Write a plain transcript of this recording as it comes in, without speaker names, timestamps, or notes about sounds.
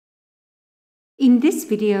In this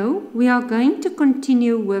video, we are going to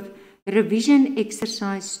continue with revision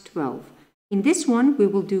exercise 12. In this one, we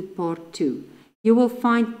will do part 2. You will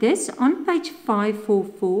find this on page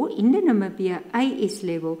 544 in the Namibian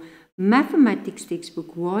AS-Level Mathematics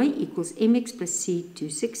textbook, y equals mx+c to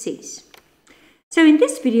success. So in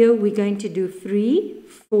this video, we're going to do 3,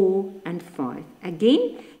 4 and 5.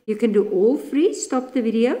 Again, you can do all 3, stop the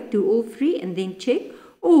video, do all 3 and then check,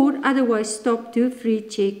 or otherwise stop, do 3,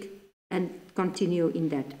 check and continue in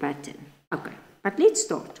that pattern. Okay, but let's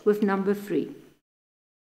start with number 3.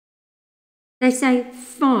 They say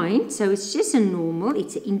find, so it's just a normal,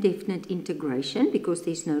 it's an indefinite integration because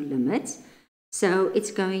there's no limits. So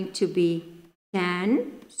it's going to be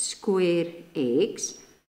tan square x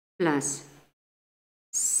plus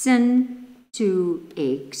sin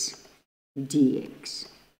 2x dx.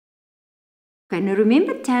 Okay, now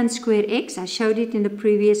remember tan square x, I showed it in the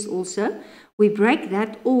previous also. We break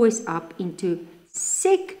that always up into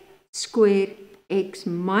sec square x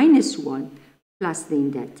minus 1 plus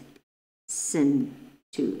then that sin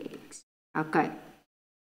 2x. Okay.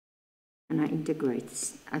 And I integrate.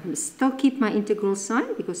 I must still keep my integral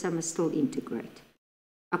sign because I must still integrate.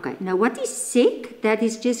 Okay, now what is sec? That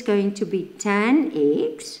is just going to be tan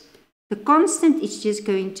x. The constant is just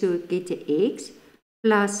going to get an x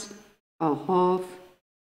plus a half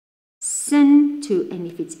sin 2. And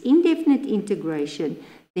if it's indefinite integration,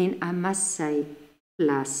 then I must say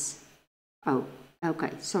plus. Oh,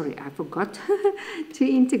 okay, sorry, I forgot to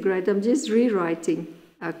integrate. I'm just rewriting.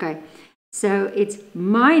 Okay, so it's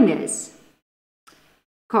minus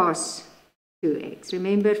cos 2x.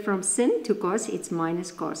 Remember, from sin to cos, it's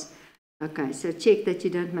minus cos. Okay, so check that you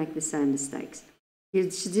don't make the same mistakes. You're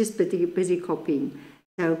just busy copying.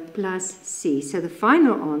 So plus c. So the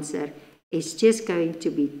final answer is just going to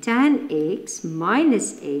be tan x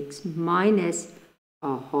minus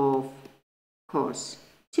a half cos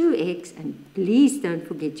 2x. And please don't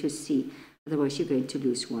forget your c, otherwise you're going to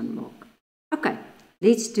lose 1 mark. Okay,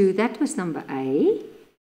 let's do, that was number A.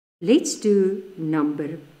 Let's do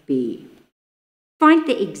number B. Find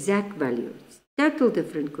the exact value. Total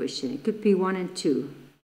different question. It could be 1 and 2.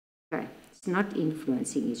 Okay, it's not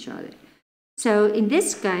influencing each other. So in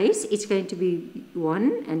this case, it's going to be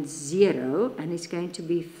 1 and 0, and it's going to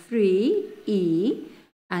be 3e,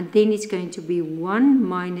 and then it's going to be 1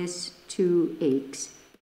 minus 2x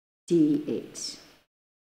dx.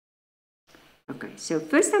 Okay, so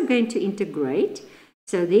first I'm going to integrate.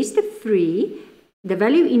 So there's the 3. The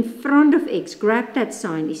value in front of x, grab that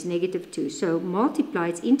sign, is negative 2. So multiply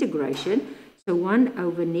its integration. So 1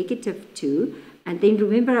 over negative 2. And then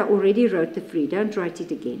remember, I already wrote the 3. Don't write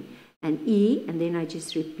it again. And e, and then I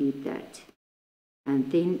just repeat that.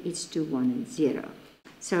 And then it's to 1 and 0.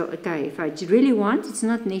 So, okay, if I really want, it's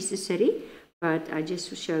not necessary, but I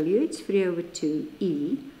just show you, it's 3 over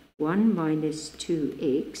 2e, 1 minus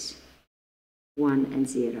 2x, 1 and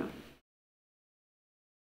 0.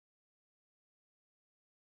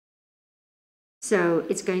 So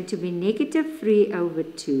it's going to be negative 3 over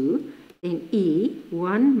 2, then e,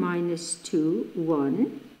 1 minus 2,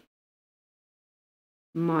 1,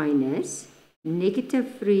 minus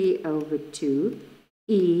negative 3 over 2,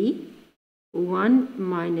 e, 1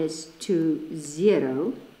 minus 2,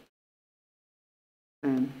 0,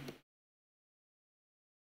 and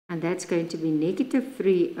that's going to be negative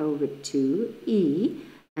 3 over 2, e,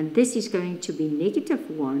 and this is going to be negative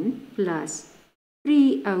 1 plus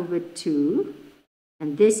 3 over 2,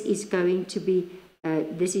 and this is going to be,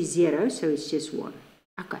 this is 0, so it's just 1.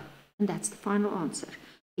 Okay, and that's the final answer.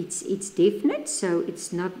 It's definite, so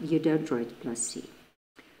it's not, you don't write plus c.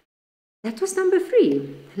 That was number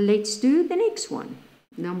 3. Let's do the next one,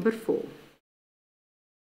 number 4.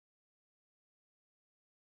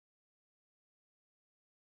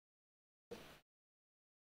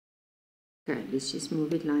 Okay, let's just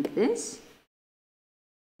move it like this.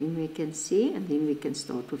 Then we can see, and then we can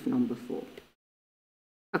start with number 4.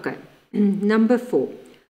 Okay, number 4.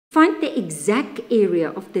 Find the exact area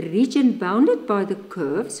of the region bounded by the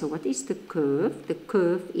curve. So what is the curve? The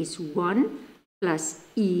curve is 1 plus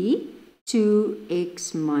e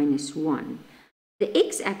 2x minus 1. The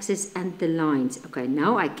x-axis and the lines. Okay,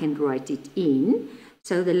 now I can write it in.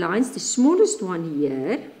 So the lines, the smallest one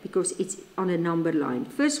here, because it's on a number line.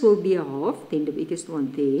 First will be a half, then the biggest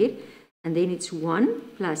one there. And then it's 1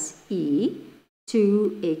 plus e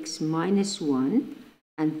 2x minus 1.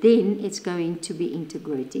 And then it's going to be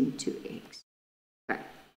integrating 2x. Okay.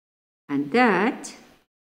 And that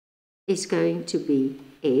is going to be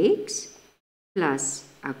x plus,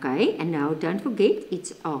 okay, and now don't forget,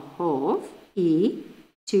 it's a half e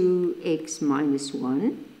 2x minus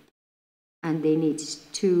 1. And then it's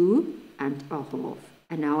 2 and a half.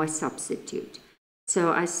 And now I substitute.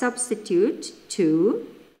 So I substitute 2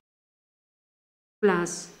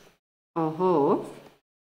 plus a half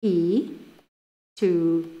e to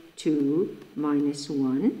 2 minus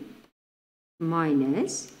 1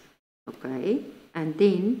 minus, okay, and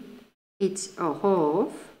then it's a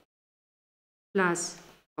half plus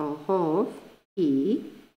a half e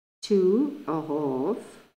to a half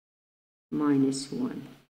minus 1.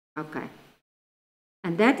 Okay.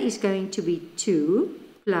 And that is going to be 2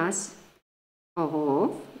 plus a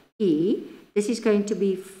half e. This is going to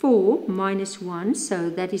be 4 minus 1, so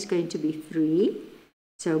that is going to be 3.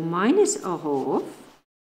 So minus a half.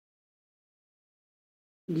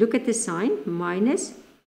 Look at the sign, minus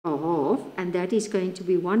a half, and that is going to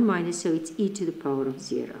be 1 minus, so it's e to the power of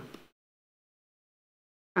 0.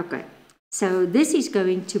 Okay, so this is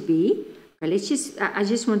going to be, okay, I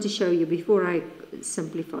just want to show you before I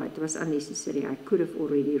simplify. It was unnecessary. I could have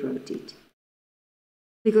already wrote it.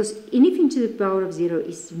 Because anything to the power of 0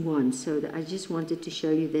 is 1, so I just wanted to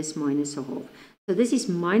show you this minus a half. So this is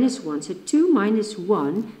minus 1, so 2 minus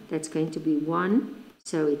 1, that's going to be 1,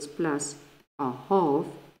 so it's plus a half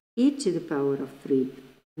e to the power of 3,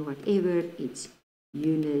 and whatever it's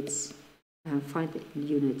units, find the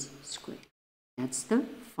units squared. That's the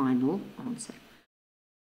final answer.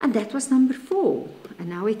 And that was number 4. And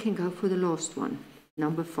now we can go for the last one,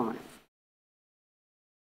 number 5.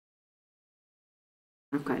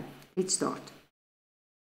 Okay, let's start.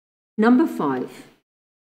 Number 5.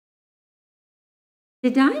 The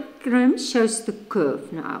diagram shows the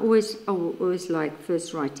curve. Now, I always like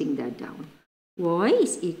first writing that down. Y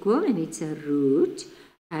is equal, and it's a root,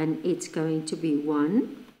 and it's going to be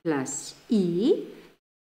 1 plus e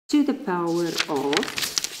to the power of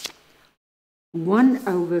 1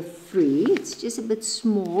 over 3. It's just a bit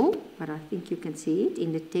small, but I think you can see it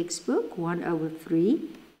in the textbook, 1 over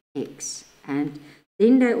 3x. And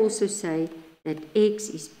then they also say that x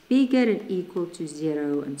is bigger and equal to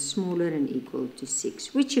 0 and smaller and equal to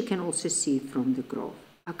 6, which you can also see from the graph.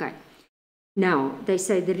 Okay. Now, they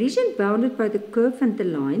say the region bounded by the curve and the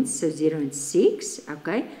lines, so 0 and 6,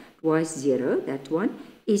 okay, y is 0, that one,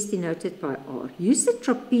 is denoted by r. Use the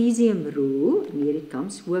trapezium rule, and here it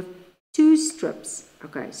comes, with 2 strips.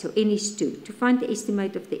 Okay, so n is 2. To find the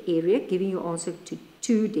estimate of the area, giving your answer to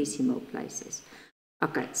 2 decimal places.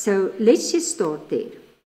 Okay, so let's just start there.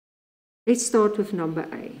 Let's start with number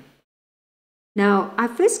A. Now,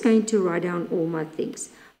 I'm first going to write down all my things.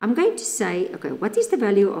 I'm going to say, okay, what is the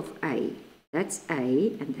value of A? That's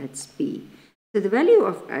A and that's B. So the value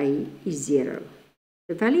of A is 0.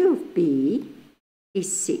 The value of B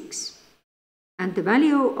is 6. And the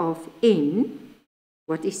value of N,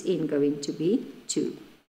 what is N going to be? 2.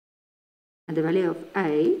 And the value of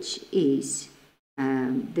H is,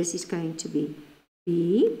 this is going to be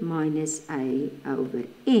B minus A over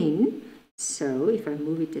N. So if I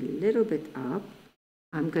move it a little bit up,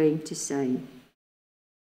 I'm going to say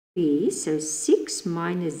B, so 6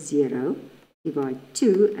 minus 0 divide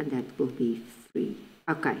 2, and that will be 3.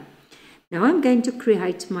 Okay, now I'm going to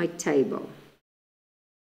create my table.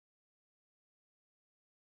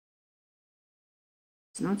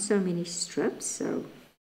 It's not so many strips, so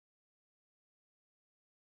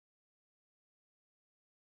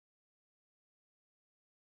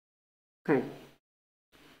okay.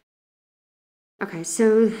 Okay,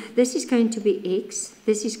 so this is going to be x,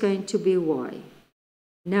 this is going to be y.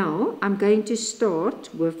 Now, I'm going to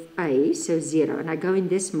start with A, so 0, and I go in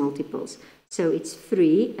this multiples. So it's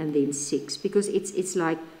 3 and then 6, because it's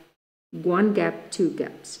like 1 gap, 2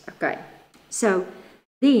 gaps. Okay, so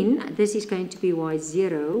then this is going to be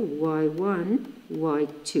y0, y1,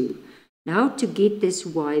 y2. Now to get this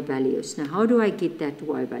y values. Now, how do I get that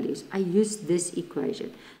y values? I use this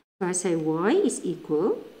equation. So I say y is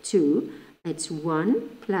equal to, it's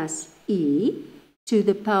 1 plus e to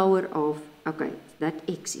the power of, okay, that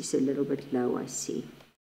x is a little bit low, I see.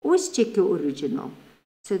 Always check your original.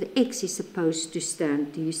 So the x is supposed to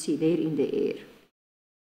stand, do you see there in the air?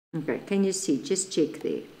 Okay, can you see? Just check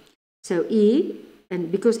there. So e,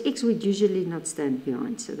 and because x would usually not stand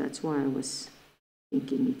behind, so that's why I was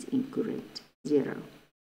thinking it's incorrect, 0.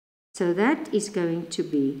 So that is going to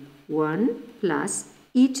be 1 plus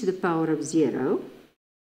e to the power of 0.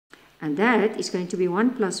 And that is going to be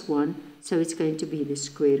 1 plus 1, so it's going to be the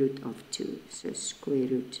square root of 2. So square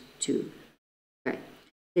root 2. Okay.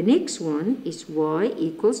 The next one is y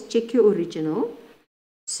equals, check your original.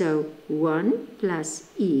 So 1 plus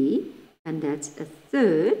e, and that's a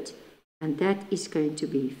third, and that is going to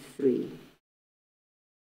be 3.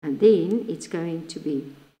 And then it's going to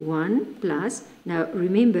be 1 plus, now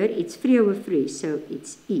remember it's 3 over 3, so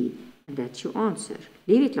it's e, and that's your answer.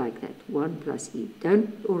 leave it like that, 1 plus e.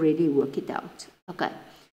 Don't already work it out. Okay.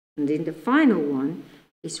 And then the final one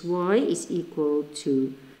is y is equal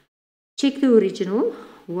to, check the original,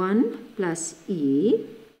 1 plus e,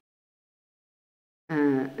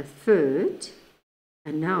 a third,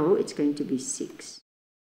 and now it's going to be 6.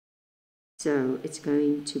 So it's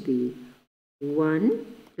going to be 1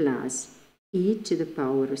 plus e to the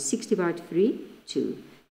power of 6 divided 3, 2.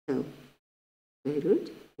 So square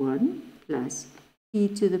root 1 plus e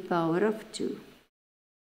to the power of 2.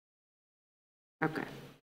 Okay.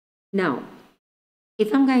 Now,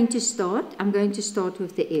 if I'm going to start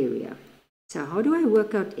with the area. So how do I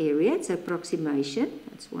work out area? It's approximation.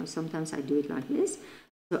 That's why sometimes I do it like this.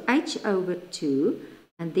 So h over 2,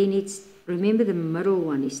 and then it's, remember the middle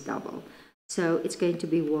one is double. So it's going to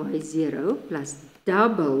be y0 plus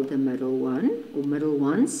double the middle one, or middle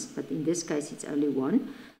ones, but in this case it's only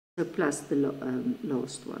 1. So plus the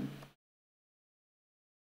last one.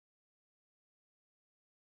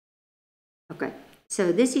 Okay.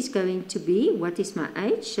 So this is going to be, what is my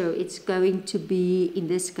h? So it's going to be, in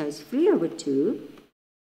this case, 3 over 2.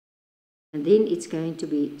 And then it's going to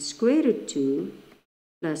be square root 2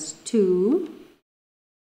 plus 2,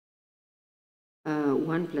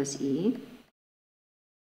 1 plus e,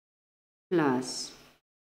 plus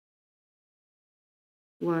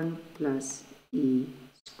 1 plus e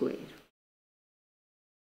squared.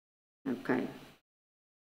 Okay.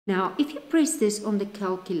 Now, if you press this on the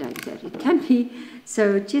calculator, it can be,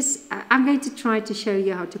 so just, I'm going to try to show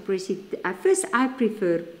you how to press it. First, I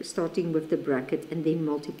prefer starting with the bracket and then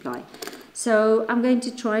multiply. So, I'm going to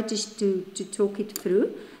try to talk it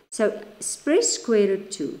through. So, press square root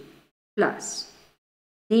 2 plus,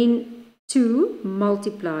 then 2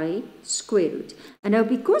 multiply square root. And now,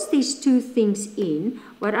 because there's two things in,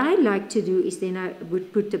 what I like to do is then I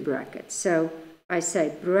would put the bracket. So, I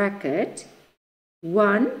say bracket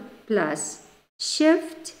 1 plus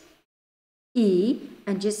shift e,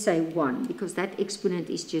 and just say 1, because that exponent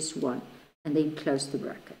is just 1, and then close the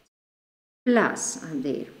bracket. Plus, I'm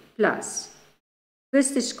there, plus,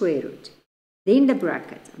 first the square root, then the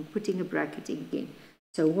bracket. I'm putting a bracket in again.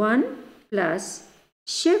 So 1 plus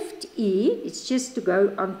shift e, it's just to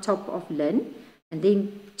go on top of ln, and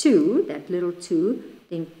then 2, that little 2,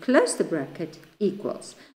 then close the bracket,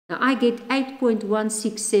 equals. Now I get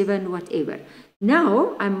 8.167 whatever.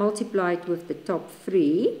 Now I multiply it with the top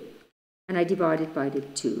 3 and I divide it by the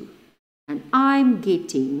 2. And I'm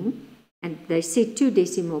getting, and they said 2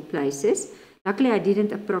 decimal places. Luckily I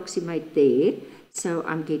didn't approximate there, so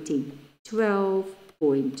I'm getting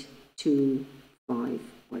 12.25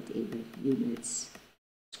 whatever units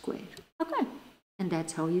squared. Okay, and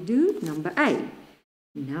that's how you do number A.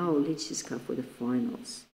 Now let's just go for the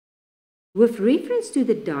finals. With reference to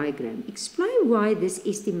the diagram, explain why this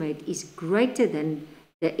estimate is greater than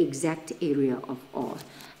the exact area of R.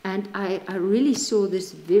 And I really saw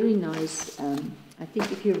this very nice, I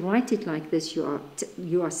think if you write it like this, you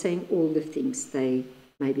are saying all the things they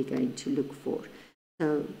may be going to look for.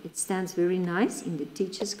 So it stands very nice in the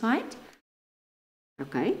teacher's guide.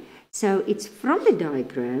 Okay, so it's from the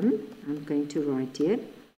diagram, I'm going to write here,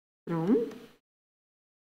 from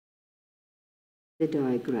the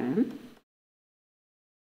diagram,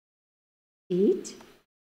 it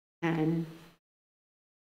can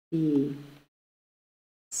be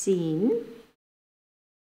seen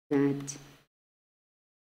that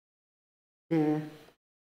the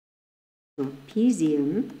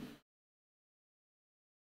trapezium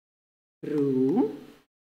rule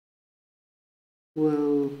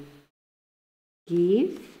will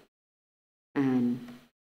give an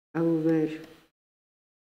overestimate.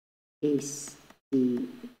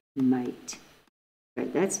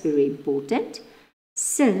 Right, that's very important,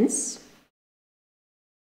 since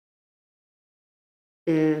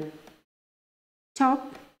the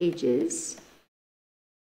top edges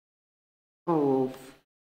of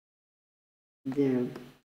the,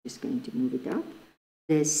 just going to move it up,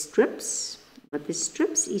 the strips, but the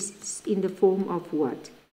strips is in the form of what?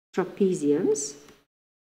 Trapeziums.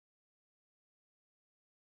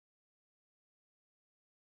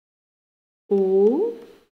 All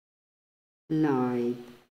lie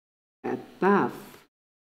above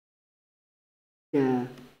the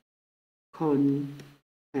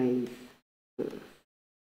concave curve.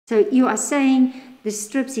 So you are saying the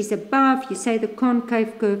strips is above, you say the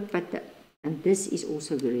concave curve, but and this is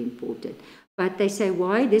also very important. But they say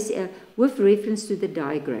why this, with reference to the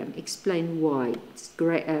diagram, explain why it's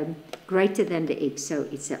greater than the x. So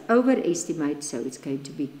it's an overestimate, so it's going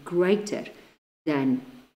to be greater than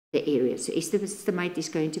the area. So estimate is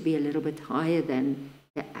going to be a little bit higher than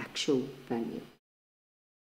the actual value.